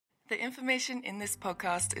The information in this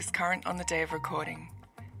podcast is current on the day of recording.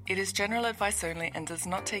 It is general advice only and does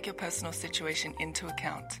not take your personal situation into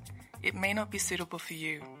account. It may not be suitable for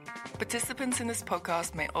you. Participants in this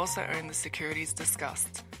podcast may also own the securities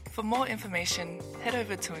discussed. For more information, head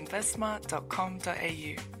over to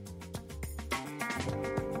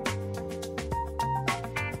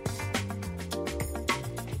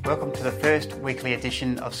investsmart.com.au. Welcome to the first weekly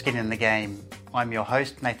edition of Skin in the Game. I'm your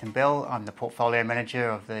host, Nathan Bell. I'm the Portfolio Manager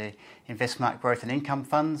of the InvestSMART Growth and Income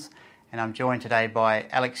Funds, and I'm joined today by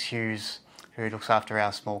Alex Hughes, who looks after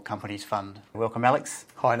our Small Companies Fund. Welcome, Alex.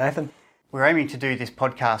 Hi, Nathan. We're aiming to do this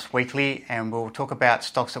podcast weekly, and we'll talk about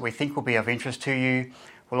stocks that we think will be of interest to you.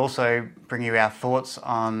 We'll also bring you our thoughts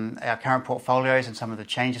on our current portfolios and some of the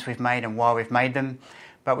changes we've made and why we've made them.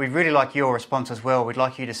 But we'd really like your response as well. We'd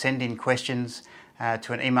like you to send in questions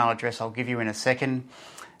to an email address I'll give you in a second.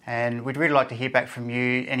 And we'd really like to hear back from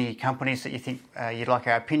you, any companies that you think you'd like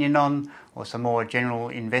our opinion on, or some more general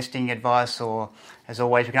investing advice, or as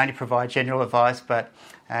always, we can only provide general advice, but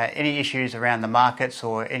any issues around the markets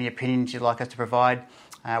or any opinions you'd like us to provide,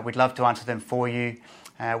 we'd love to answer them for you.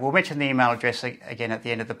 We'll mention the email address again at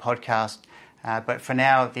the end of the podcast, but for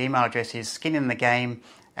now, the email address is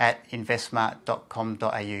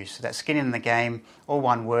skininthegame@investsmart.com.au. So that's skininthegame, all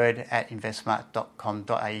one word,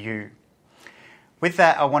 @investsmart.com.au. With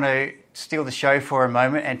that, I want to steal the show for a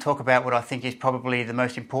moment and talk about what I think is probably the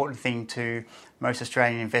most important thing to most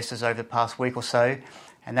Australian investors over the past week or so,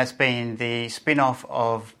 and that's been the spin-off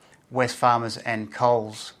of Wesfarmers and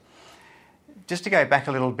Coles. Just to go back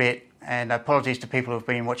a little bit, and apologies to people who've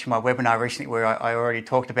been watching my webinar recently where I already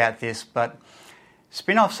talked about this, but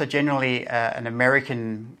spin-offs are generally an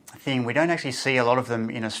American thing. We don't actually see a lot of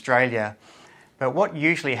them in Australia. But what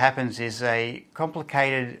usually happens is a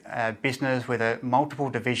complicated business with multiple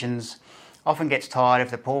divisions often gets tired of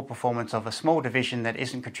the poor performance of a small division that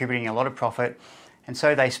isn't contributing a lot of profit, and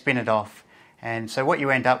so they spin it off. And so what you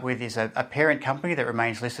end up with is a parent company that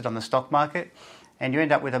remains listed on the stock market, and you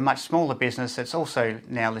end up with a much smaller business that's also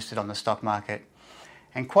now listed on the stock market.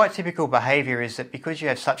 And quite typical behaviour is that because you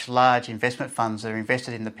have such large investment funds that are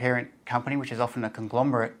invested in the parent company, which is often a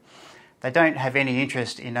conglomerate, they don't have any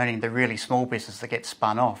interest in owning the really small business that gets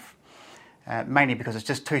spun off, mainly because it's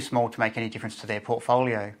just too small to make any difference to their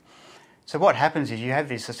portfolio. So what happens is you have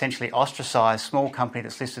this essentially ostracised small company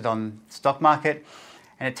that's listed on the stock market,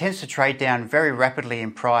 and it tends to trade down very rapidly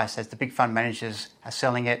in price as the big fund managers are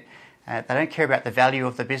selling it. They don't care about the value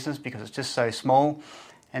of the business because it's just so small.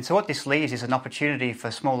 And so what this leaves is an opportunity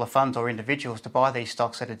for smaller funds or individuals to buy these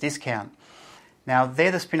stocks at a discount. Now, they're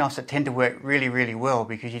the spin-offs that tend to work really, really well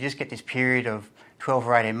because you just get this period of 12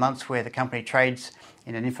 or 18 months where the company trades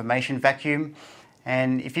in an information vacuum.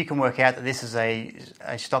 And if you can work out that this is a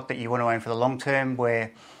stock that you want to own for the long term,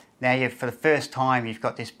 where now for the first time you've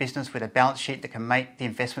got this business with a balance sheet that can make the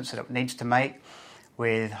investments that it needs to make,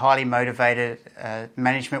 with highly motivated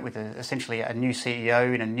management, with essentially a new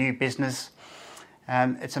CEO in a new business,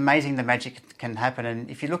 it's amazing the magic can happen. And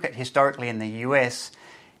if you look at historically in the US,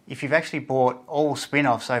 if you've actually bought all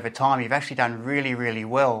spin-offs over time, you've actually done really, really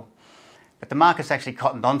well. But the market's actually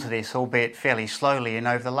cottoned onto this, albeit fairly slowly. And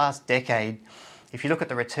over the last decade, if you look at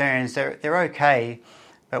the returns, they're okay.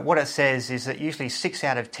 But what it says is that usually 6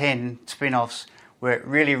 out of 10 spin-offs work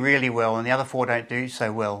really, really well, and the other 4 don't do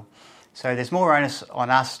so well. So there's more onus on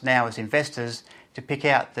us now as investors to pick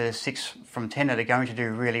out the 6 from 10 that are going to do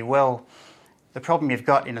really well. The problem you've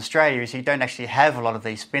got in Australia is you don't actually have a lot of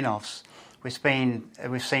these spin-offs. We've seen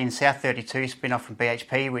South32 spin off from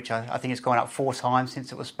BHP, which I think has gone up 4 times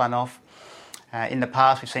since it was spun off. In the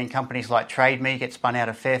past, we've seen companies like Trade Me get spun out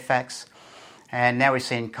of Fairfax, and now we've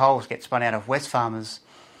seen Coles get spun out of Wesfarmers.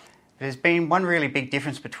 There's been one really big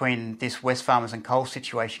difference between this Wesfarmers and Coles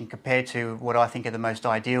situation compared to what I think are the most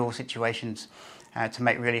ideal situations to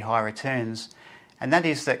make really high returns, and that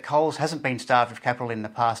is that Coles hasn't been starved of capital in the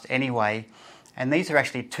past anyway. And these are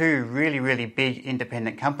actually 2 really, really big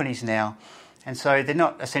independent companies now. And so they're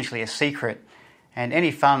not essentially a secret. And any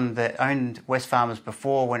fund that owned Wesfarmers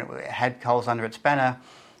before, when it had Coles under its banner,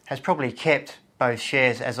 has probably kept both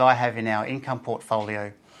shares, as I have in our income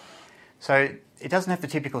portfolio. So it doesn't have the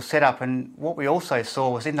typical setup. And what we also saw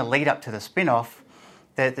was in the lead up to the spin-off,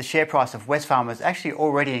 that the share price of Wesfarmers actually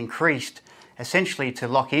already increased, essentially to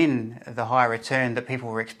lock in the higher return that people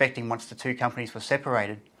were expecting once the 2 companies were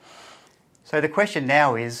separated. So the question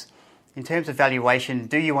now is, in terms of valuation,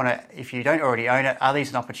 do you want to, if you don't already own it, are these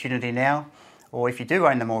an opportunity now? Or if you do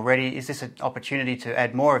own them already, is this an opportunity to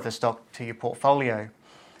add more of the stock to your portfolio?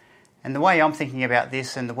 And the way I'm thinking about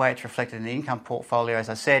this and the way it's reflected in the income portfolio, as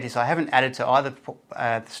I said, is I haven't added to either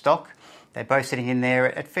stock. They're both sitting in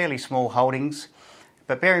there at fairly small holdings.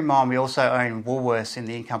 But bear in mind, we also own Woolworths in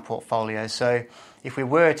the income portfolio. So if we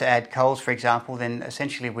were to add Coles, for example, then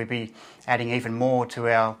essentially we'd be adding even more to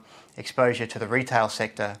our exposure to the retail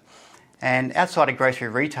sector. And outside of grocery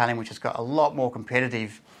retailing, which has got a lot more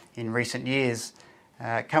competitive in recent years,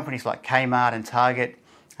 companies like Kmart and Target,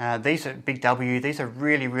 these are Big W, these are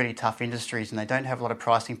really, really tough industries and they don't have a lot of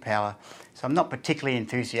pricing power. So I'm not particularly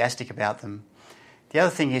enthusiastic about them. The other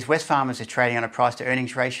thing is Wesfarmers is trading on a price to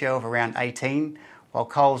earnings ratio of around 18, while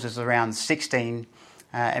Coles is around 16,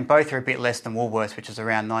 and both are a bit less than Woolworths, which is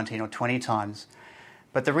around 19 or 20 times.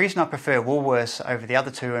 But the reason I prefer Woolworths over the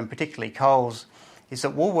other two, and particularly Coles, is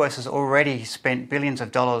that Woolworths has already spent billions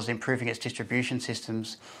of dollars improving its distribution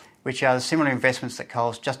systems, which are the similar investments that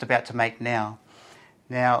Coles is just about to make now.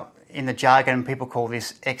 Now, in the jargon, people call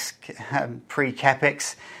this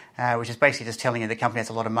pre-CapEx, which is basically just telling you the company has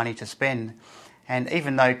a lot of money to spend. And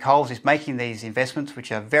even though Coles is making these investments,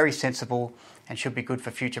 which are very sensible and should be good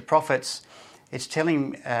for future profits, it's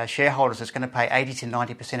telling shareholders it's going to pay 80 to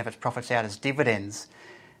 90% of its profits out as dividends.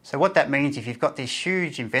 So what that means, if you've got this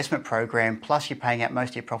huge investment program, plus you're paying out most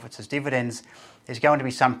of your profits as dividends, there's going to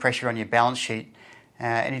be some pressure on your balance sheet.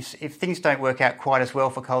 And if things don't work out quite as well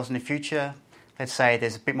for Coles in the future, let's say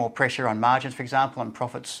there's a bit more pressure on margins, for example, and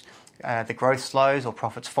profits, the growth slows or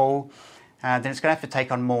profits fall, then it's going to have to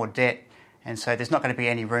take on more debt. And so there's not going to be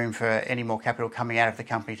any room for any more capital coming out of the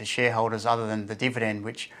company to shareholders other than the dividend,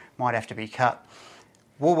 which might have to be cut.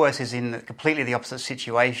 Woolworths is in completely the opposite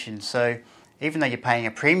situation. So even though you're paying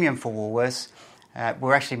a premium for Woolworths,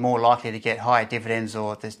 we're actually more likely to get higher dividends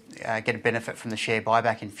or get a benefit from the share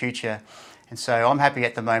buyback in future. And so I'm happy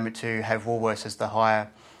at the moment to have Woolworths as the higher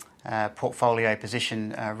portfolio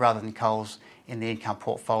position rather than Coles in the income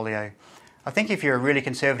portfolio. I think if you're a really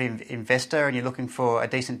conservative investor and you're looking for a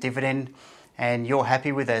decent dividend and you're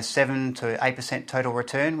happy with a 7 to 8% total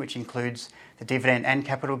return, which includes the dividend and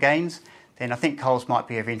capital gains, then I think Coles might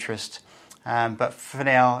be of interest. But for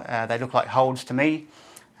now, they look like holds to me,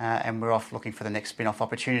 and we're off looking for the next spin-off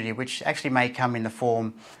opportunity, which actually may come in the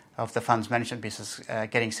form of the funds management business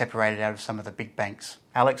getting separated out of some of the big banks.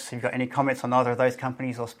 Alex, have you got any comments on either of those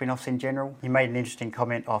companies or spin-offs in general? You made an interesting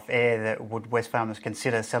comment off air that would Wesfarmers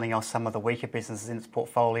consider selling off some of the weaker businesses in its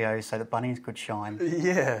portfolio so that Bunnings could shine?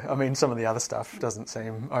 Yeah, I mean, some of the other stuff doesn't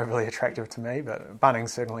seem overly attractive to me, but Bunnings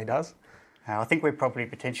certainly does. I think we're probably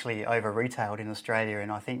potentially over-retailed in Australia,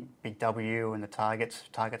 and I think Big W and the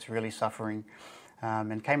Target's really suffering.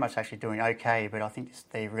 And Kmart's actually doing okay, but I think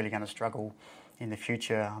they're really going to struggle in the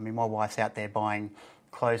future. I mean, my wife's out there buying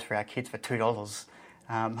clothes for our kids for $2.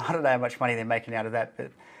 I don't know how much money they're making out of that,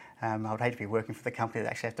 but I would hate to be working for the company that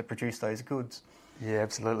actually have to produce those goods. Yeah,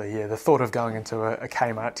 absolutely. Yeah, the thought of going into a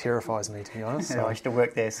Kmart terrifies me, to be honest. I used to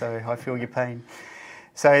work there, so I feel your pain.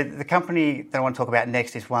 So the company that I want to talk about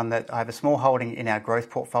next is one that I have a small holding in our growth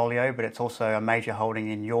portfolio, but it's also a major holding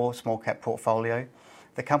in your small cap portfolio.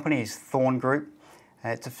 The company is Thorn Group.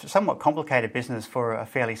 It's a somewhat complicated business for a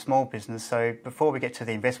fairly small business. So before we get to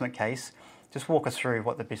the investment case, just walk us through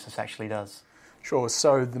what the business actually does. Sure.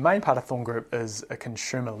 So the main part of Thorn Group is a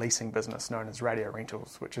consumer leasing business known as Radio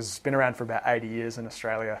Rentals, which has been around for about 80 years in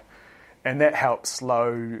Australia. And that helps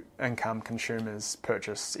low-income consumers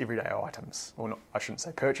purchase everyday items. Or not, I shouldn't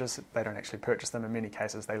say purchase. They don't actually purchase them. In many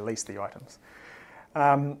cases, they lease the items.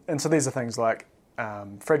 And so these are things like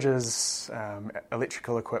fridges,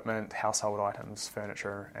 electrical equipment, household items,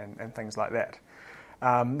 furniture, and things like that.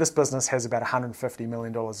 This business has about $150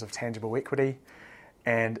 million of tangible equity,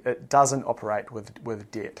 and it doesn't operate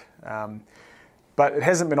with debt. But it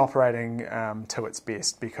hasn't been operating to its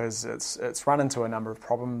best because it's run into a number of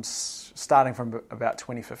problems starting from about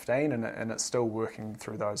 2015, and it's still working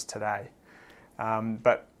through those today.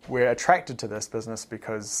 But we're attracted to this business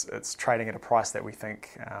because it's trading at a price that we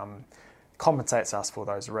think compensates us for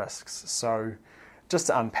those risks. So just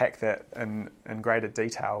to unpack that in greater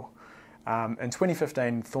detail, in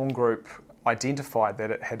 2015, Thorn Group identified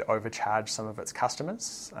that it had overcharged some of its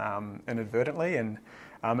customers inadvertently, and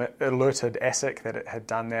it alerted ASIC that it had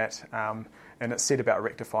done that, and it set about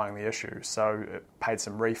rectifying the issue. So it paid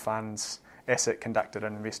some refunds, ASIC conducted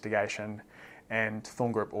an investigation, and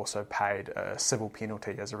Thorn Group also paid a civil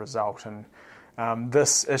penalty as a result. And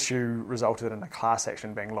this issue resulted in a class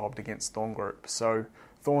action being lobbed against Thorn Group. So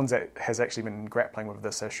Thorns has actually been grappling with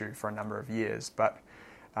this issue for a number of years, but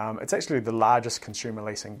it's actually the largest consumer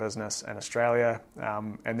leasing business in Australia,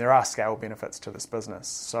 and there are scale benefits to this business.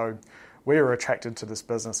 So we were attracted to this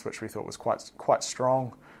business, which we thought was quite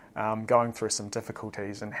strong, going through some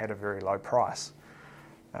difficulties and had a very low price.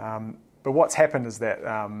 But what's happened is that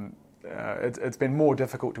it's been more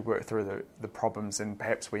difficult to work through the problems than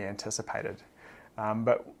perhaps we anticipated.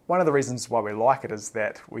 But one of the reasons why we like it is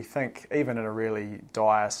that we think even in a really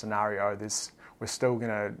dire scenario, we're still going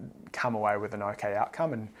to come away with an okay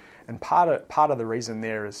outcome. And part of the reason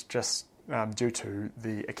there is just due to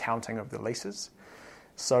the accounting of the leases.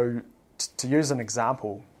 So to use an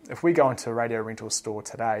example, if we go into a radio rental store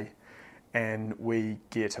today and we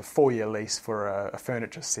get a 4-year lease for a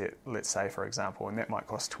furniture set, let's say, for example, and that might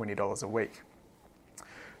cost $20 a week.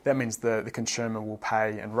 That means the consumer will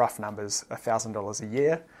pay, in rough numbers, $1,000 a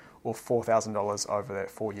year or $4,000 over that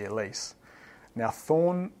 4-year lease. Now,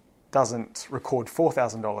 Thorn doesn't record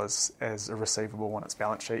 $4,000 as a receivable on its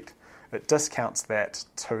balance sheet. It discounts that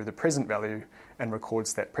to the present value and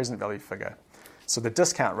records that present value figure. So the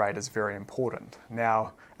discount rate is very important.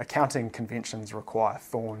 Now, accounting conventions require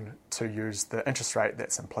Thorn to use the interest rate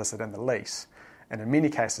that's implicit in the lease, and in many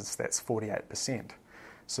cases that's 48%.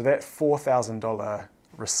 So that $4,000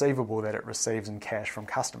 receivable that it receives in cash from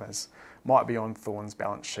customers might be on Thorn's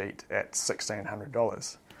balance sheet at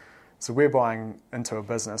 $1,600. So we're buying into a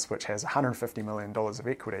business which has $150 million of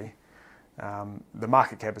equity. The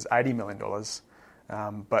market cap is $80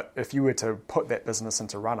 million. But if you were to put that business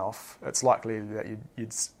into runoff, it's likely that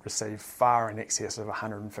you'd receive far in excess of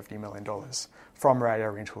 $150 million from radio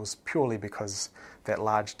rentals purely because that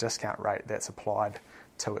large discount rate that's applied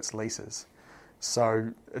to its leases.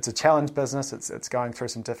 So it's a challenge business, it's going through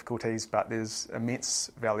some difficulties, but there's immense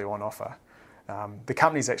value on offer. The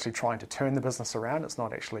company's actually trying to turn the business around. It's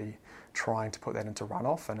not actually trying to put that into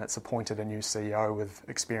runoff, and it's appointed a new CEO with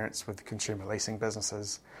experience with consumer leasing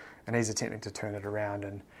businesses, and he's attempting to turn it around,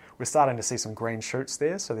 and we're starting to see some green shoots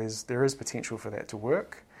there, so there is potential for that to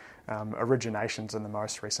work. Originations in the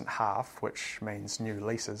most recent half, which means new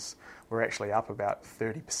leases, were actually up about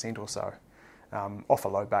 30% or so, off a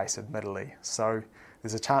low base admittedly. So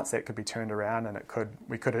there's a chance that could be turned around and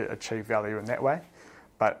we could achieve value in that way.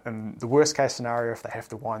 But in the worst case scenario, if they have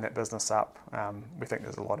to wind that business up, we think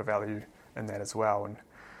there's a lot of value in that as well. And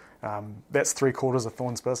that's 3/4 of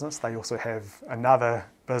Thorn's business. They also have another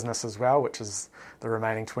business as well, which is the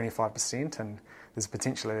remaining 25%, and there's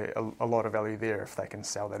potentially a lot of value there if they can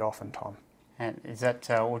sell that off in time. And is that,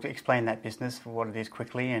 or to explain that business, for what it is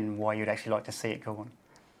quickly and why you'd actually like to see it go on?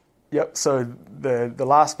 Yep, so the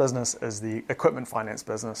last business is the equipment finance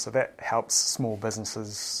business, so that helps small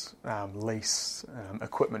businesses lease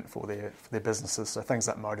equipment for their businesses, so things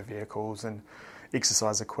like motor vehicles and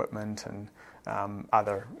exercise equipment and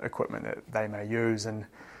other equipment that they may use. And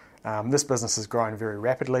this business is growing very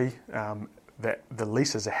rapidly. That the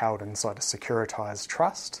leases are held inside a securitized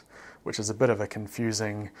trust, which is a bit of a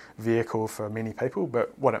confusing vehicle for many people,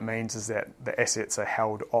 but what it means is that the assets are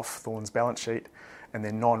held off Thorn's balance sheet and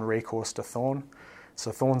they're non-recourse to Thorn.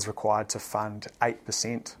 So Thorn's required to fund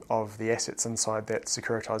 8% of the assets inside that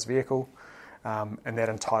securitized vehicle, and that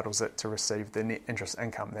entitles it to receive the net interest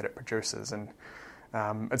income that it produces. And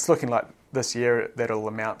it's looking like this year that'll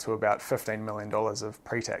amount to about $15 million of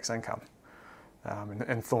pre-tax income.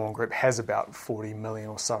 And Thorn Group has about 40 million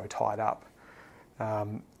or so tied up.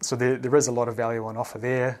 So there is a lot of value on offer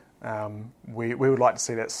there. We would like to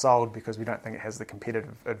see that sold because we don't think it has the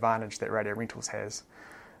competitive advantage that radio rentals has.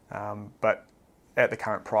 But at the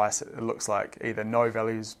current price, it looks like either no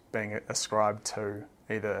value is being ascribed to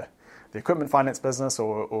either the equipment finance business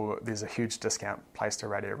or there's a huge discount placed to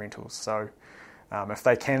radio rentals. So if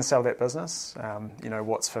they can sell that business,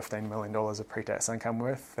 what's $15 million of pre-tax income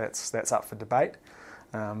worth? That's up for debate.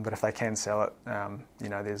 But if they can sell it,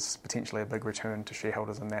 there's potentially a big return to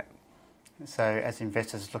shareholders in that. So as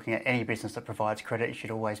investors looking at any business that provides credit, you should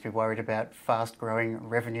always be worried about fast-growing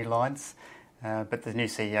revenue lines. But the new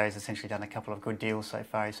CEO has essentially done a couple of good deals so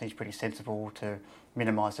far. He seems pretty sensible to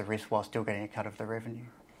minimise the risk while still getting a cut of the revenue.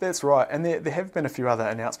 That's right, and there have been a few other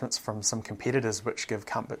announcements from some competitors which give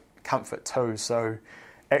comfort too. So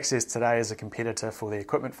Access today is a competitor for the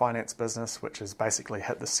equipment finance business, which has basically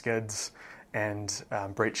hit the skids and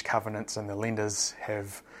breached covenants, and the lenders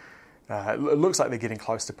have it looks like they're getting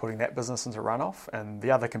close to putting that business into runoff. And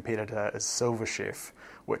the other competitor is Silver Chef,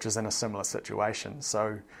 which is in a similar situation.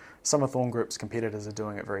 So some of Thorn Group's competitors are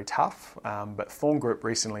doing it very tough, but Thorn Group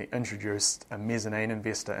recently introduced a mezzanine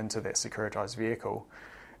investor into that securitized vehicle.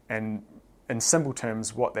 And in simple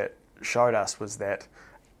terms, what that showed us was that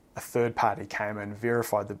a third party came and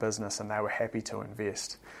verified the business and they were happy to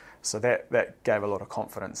invest. So that gave a lot of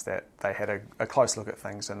confidence that they had a close look at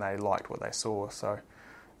things and they liked what they saw. So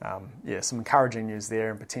some encouraging news there,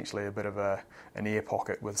 and potentially a bit of an air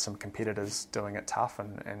pocket with some competitors doing it tough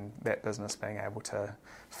and that business being able to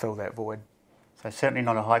fill that void. So certainly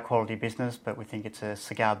not a high quality business, but we think it's a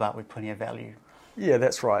cigar butt with plenty of value. Yeah,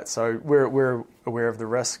 that's right. So we're aware of the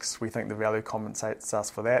risks. We think the value compensates us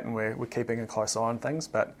for that, and we're keeping a close eye on things.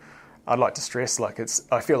 But I'd like to stress,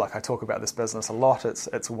 I feel like I talk about this business a lot.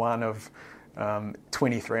 It's one of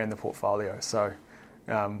 23 in the portfolio. So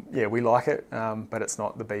we like it, but it's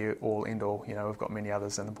not the be-all, end-all. We've got many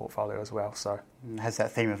others in the portfolio as well. So it has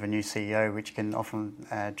that theme of a new CEO, which can often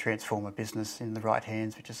transform a business in the right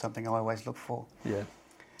hands, which is something I always look for. Yeah.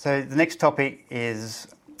 So the next topic is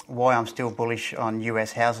why I'm still bullish on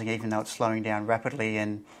US housing, even though it's slowing down rapidly,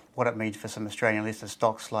 and what it means for some Australian listed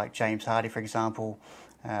stocks like James Hardie, for example,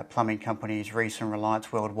 plumbing companies, Reece and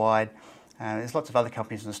Reliance Worldwide. There's lots of other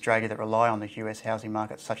companies in Australia that rely on the US housing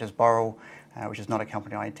market, such as Boral, which is not a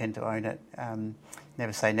company I intend to own it.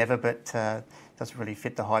 Never say never, but doesn't really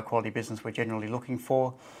fit the high quality business we're generally looking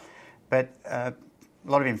for. But a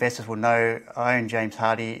lot of investors will know I own James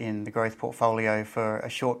Hardie in the growth portfolio for a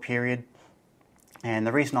short period. And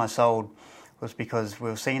the reason I sold was because we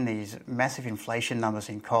were seeing these massive inflation numbers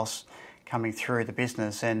in costs coming through the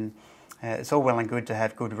business. And it's all well and good to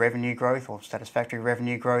have good revenue growth or satisfactory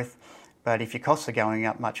revenue growth. But if your costs are going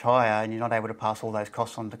up much higher and you're not able to pass all those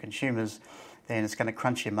costs on to consumers, then it's going to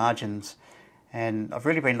crunch your margins. And I've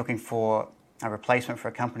really been looking for a replacement for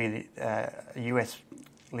a company, a US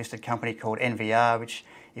listed company called NVR, which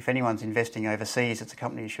if anyone's investing overseas, it's a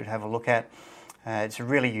company you should have a look at. It's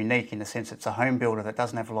really unique in the sense it's a home builder that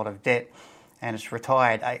doesn't have a lot of debt, and it's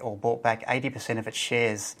retired or bought back 80% of its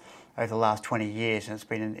shares over the last 20 years, and it's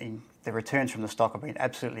been the returns from the stock have been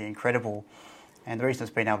absolutely incredible. And the reason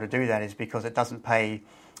it's been able to do that is because it doesn't pay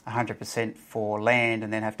 100% for land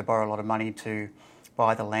and then have to borrow a lot of money to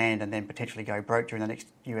buy the land and then potentially go broke during the next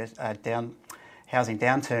US housing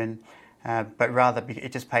downturn, but rather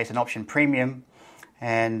it just pays an option premium,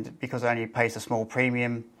 and because it only pays a small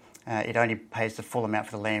premium, it only pays the full amount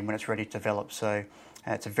for the land when it's ready to develop. So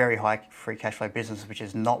it's a very high free cash flow business, which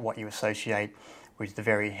is not what you associate with the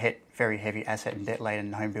very heavy asset and debt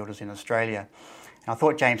laden home builders in Australia. And I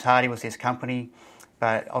thought James Hardie was this company,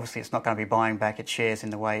 but obviously it's not going to be buying back its shares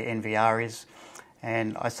in the way NVR is.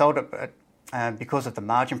 And I sold it because of the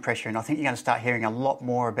margin pressure, and I think you're going to start hearing a lot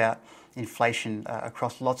more about inflation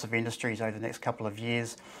across lots of industries over the next couple of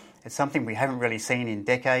years. It's something we haven't really seen in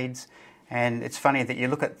decades. And it's funny that you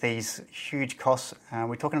look at these huge costs.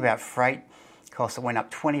 We're talking about freight costs that went up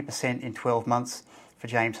 20% in 12 months for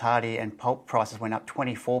James Hardie, and pulp prices went up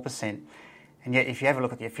 24%. And yet, if you have a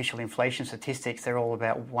look at the official inflation statistics, they're all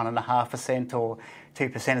about 1.5% or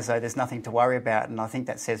 2%, as though there's nothing to worry about. And I think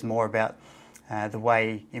that says more about the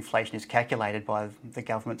way inflation is calculated by the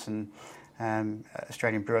governments and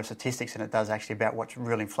Australian Bureau of Statistics than it does actually about what's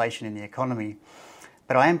real inflation in the economy.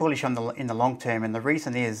 But I am bullish in the long term, and the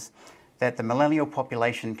reason is that the millennial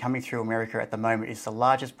population coming through America at the moment is the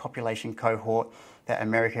largest population cohort that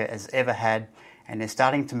America has ever had, and they're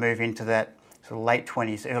starting to move into that sort of late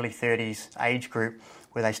 20s, early 30s age group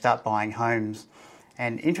where they start buying homes.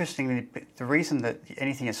 And interestingly, the reason that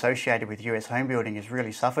anything associated with US home building has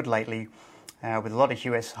really suffered lately, with a lot of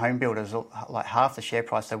US home builders, like half the share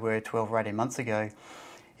price they were 12 or 18 months ago,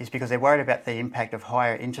 is because they're worried about the impact of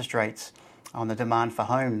higher interest rates on the demand for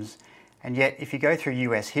homes. And yet, if you go through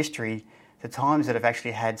US history, the times that have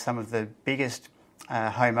actually had some of the biggest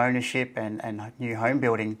home ownership and new home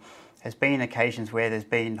building has been occasions where there's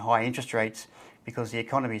been high interest rates because the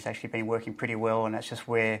economy has actually been working pretty well, and that's just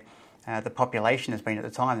where the population has been at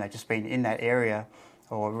the time. They've just been in that area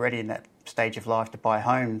or already in that stage of life to buy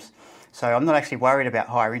homes. So I'm not actually worried about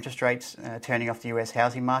higher interest rates turning off the US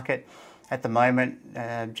housing market. At the moment,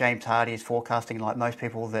 James Hardie is forecasting, like most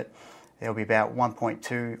people, that there'll be about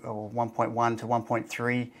 1.2 or 1.1 to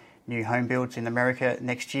 1.3 new home builds in America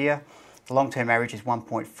next year. The long-term average is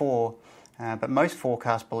 1.4, but most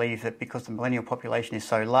forecasts believe that because the millennial population is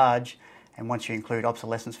so large, and once you include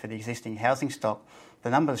obsolescence for the existing housing stock, the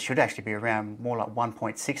numbers should actually be around more like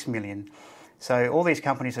 1.6 million. So all these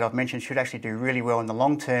companies that I've mentioned should actually do really well in the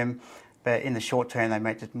long term, but in the short term they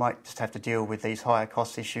might just have to deal with these higher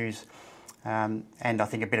cost issues, and I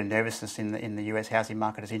think a bit of nervousness in the US housing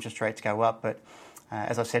market as interest rates go up. But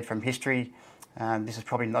as I've said from history, this is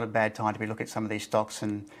probably not a bad time to be looking at some of these stocks,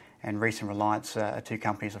 and Reece and Reliance are two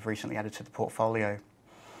companies I've recently added to the portfolio.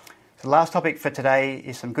 So the last topic for today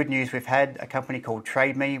is some good news. We've had a company called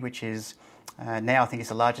TradeMe, which is now I think is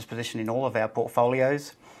the largest position in all of our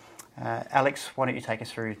portfolios. Alex, why don't you take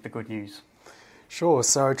us through the good news? Sure.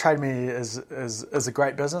 So TradeMe is a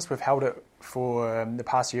great business. We've held it for the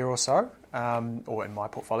past year or so, or in my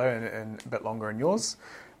portfolio and a bit longer in yours.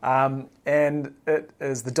 And it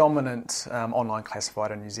is the dominant online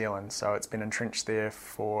classified in New Zealand, so it's been entrenched there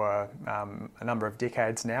for a number of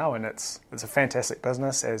decades now, and it's a fantastic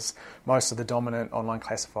business, as most of the dominant online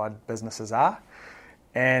classified businesses are.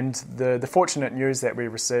 And the fortunate news that we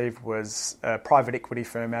received was a private equity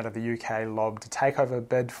firm out of the UK lobbed a takeover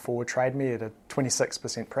bid for TradeMe at a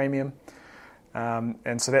 26% premium.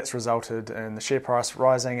 And so that's resulted in the share price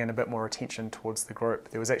rising and a bit more attention towards the group.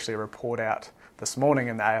 There was actually a report out this morning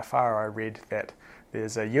in the AFR I read that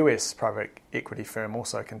there's a US private equity firm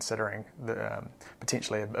also considering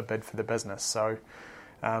potentially a bid for the business. So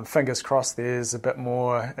fingers crossed there's a bit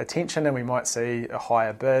more attention and we might see a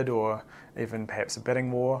higher bid or even perhaps a bidding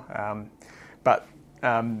war. But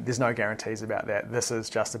there's no guarantees about that. This is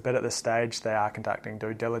just a bid at this stage. They are conducting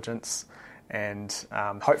due diligence, and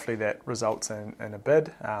hopefully that results in a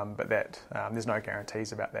bid, but there's no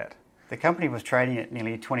guarantees about that. The company was trading at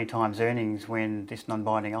nearly 20 times earnings when this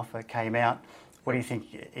non-binding offer came out. What do you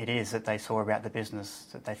think it is that they saw about the business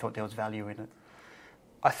that they thought there was value in it?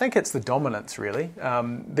 I think it's the dominance, really.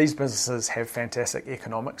 These businesses have fantastic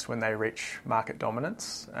economics when they reach market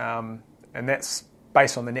dominance, and that's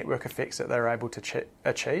based on the network effects that they're able to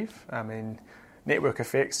achieve. I mean, network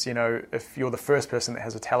effects, if you're the first person that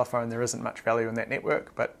has a telephone, there isn't much value in that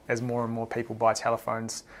network, but as more and more people buy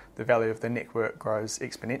telephones, the value of the network grows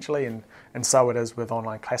exponentially, and so it is with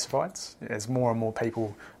online classifieds. As more and more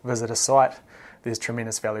people visit a site, there's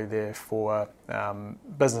tremendous value there for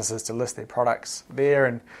businesses to list their products there,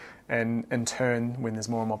 and in turn, when there's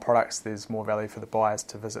more and more products, there's more value for the buyers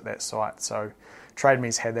to visit that site. So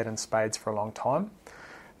TradeMe's had that in spades for a long time.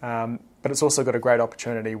 But it's also got a great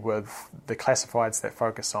opportunity with the classifieds that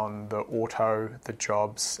focus on the auto, the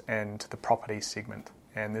jobs, and the property segment.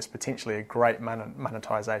 And there's potentially a great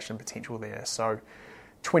monetisation potential there. So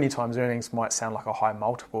 20 times earnings might sound like a high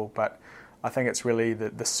multiple, but I think it's really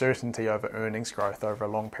the certainty over earnings growth over a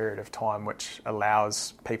long period of time which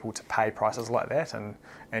allows people to pay prices like that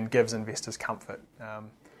and gives investors comfort.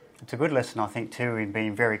 It's a good lesson, I think, too, in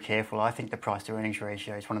being very careful. I think the price-to-earnings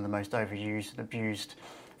ratio is one of the most overused and abused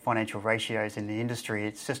financial ratios in the industry.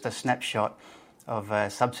 It's just a snapshot of a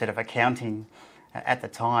subset of accounting at the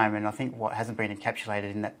time, and I think what hasn't been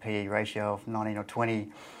encapsulated in that PE ratio of 19 or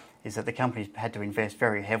 20 is that the company's had to invest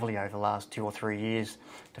very heavily over the last 2 or 3 years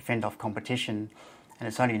to fend off competition, and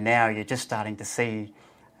it's only now you're just starting to see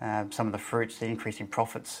some of the fruits, the increase in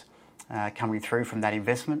profits coming through from that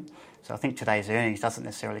investment. So I think today's earnings doesn't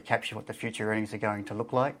necessarily capture what the future earnings are going to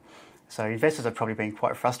look like. So investors have probably been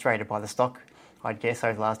quite frustrated by the stock, I'd guess,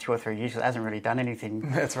 over the last 2 or 3 years. It hasn't really done anything.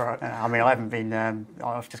 That's right. I haven't been,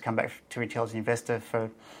 I've just come back to Intelligent Investor for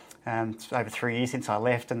over 3 years since I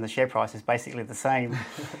left, and the share price is basically the same.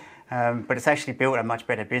 But it's actually built a much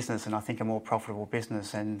better business, and I think a more profitable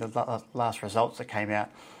business. And the last results that came out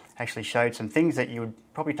actually showed some things that you would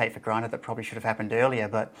probably take for granted that probably should have happened earlier.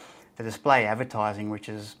 But the display advertising, which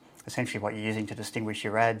is essentially what you're using to distinguish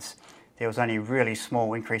your ads, there was only a really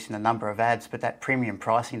small increase in the number of ads, but that premium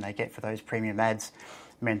pricing they get for those premium ads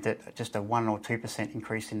meant that just a 1 or 2%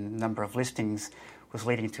 increase in the number of listings was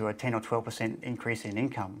leading to a 10 or 12% increase in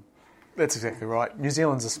income. That's exactly right. New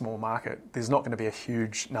Zealand's a small market. There's not going to be a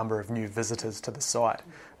huge number of new visitors to the site,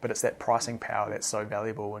 but it's that pricing power that's so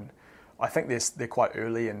valuable, and I think they're quite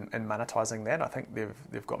early in monetising that. I think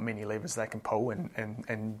they've got many levers they can pull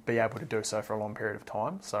and be able to do so for a long period of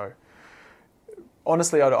time. So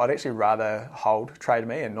honestly, I'd actually rather hold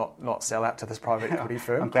TradeMe and not sell out to this private equity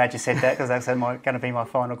firm. I'm glad you said that, because that's going to be my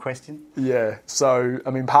final question. Yeah, so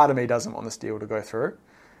I mean, part of me doesn't want this deal to go through,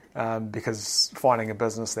 because finding a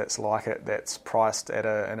business that's like it, that's priced at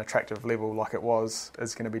an attractive level like it was,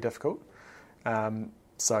 is going to be difficult.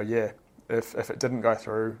 So yeah, if it didn't go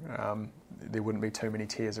through, there wouldn't be too many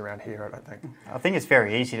tears around here, I don't think. I think it's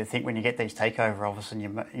very easy to think when you get these takeover offers and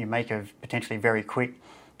you make a potentially very quick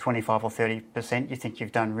 25 or 30%, you think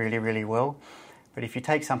you've done really, really well. But if you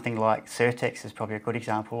take something like Certex is probably a good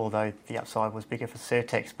example, although the upside was bigger for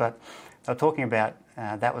Certex, but they're talking about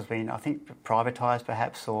that was being, I think, privatised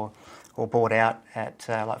perhaps or bought out at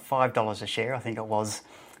like $5 a share, I think it was.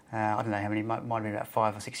 I don't know how many, might have been about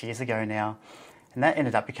 5 or 6 years ago now. And that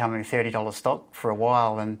ended up becoming a $30 stock for a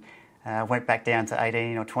while, and went back down to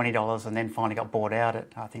 $18 or $20, and then finally got bought out at,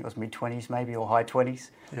 I think it was mid-20s maybe, or high 20s,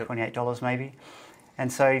 yep. $28 maybe.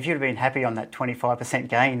 And so if you'd have been happy on that 25%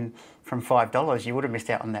 gain from $5, you would have missed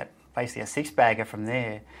out on that, basically a six-bagger from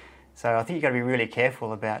there. So I think you've got to be really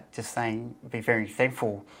careful about just saying, be very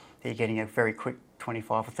thankful that you're getting a very quick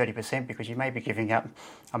 25 or 30%, because you may be giving up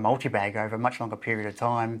a multi-bag over a much longer period of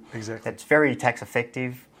time. Exactly. That's very tax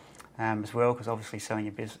effective as well, because obviously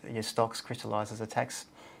selling your stocks crystallises a tax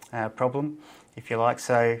problem. if you like.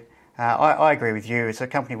 So I agree with you. It's a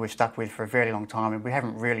company we've stuck with for a very long time, and we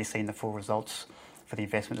haven't really seen the full results for the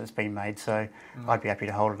investment that's been made. So I'd be happy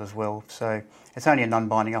to hold it as well. So it's only a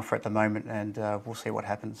non-binding offer at the moment, and we'll see what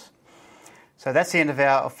happens. So that's the end of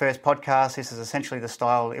our first podcast. This is essentially the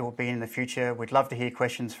style it will be in the future. We'd love to hear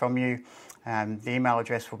questions from you. The email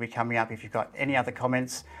address will be coming up. If you've got any other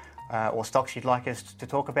comments or stocks you'd like us to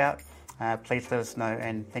talk about, please let us know.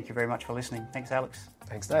 And thank you very much for listening. Thanks, Alex.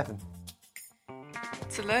 Thanks, Nathan.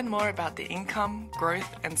 To learn more about the income,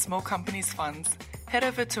 growth and small companies funds, head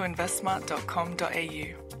over to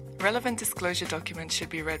investsmart.com.au. Relevant disclosure documents should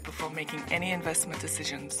be read before making any investment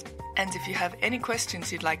decisions. And if you have any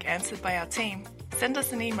questions you'd like answered by our team, send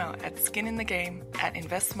us an email at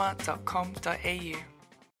skininthegame@investsmart.com.au.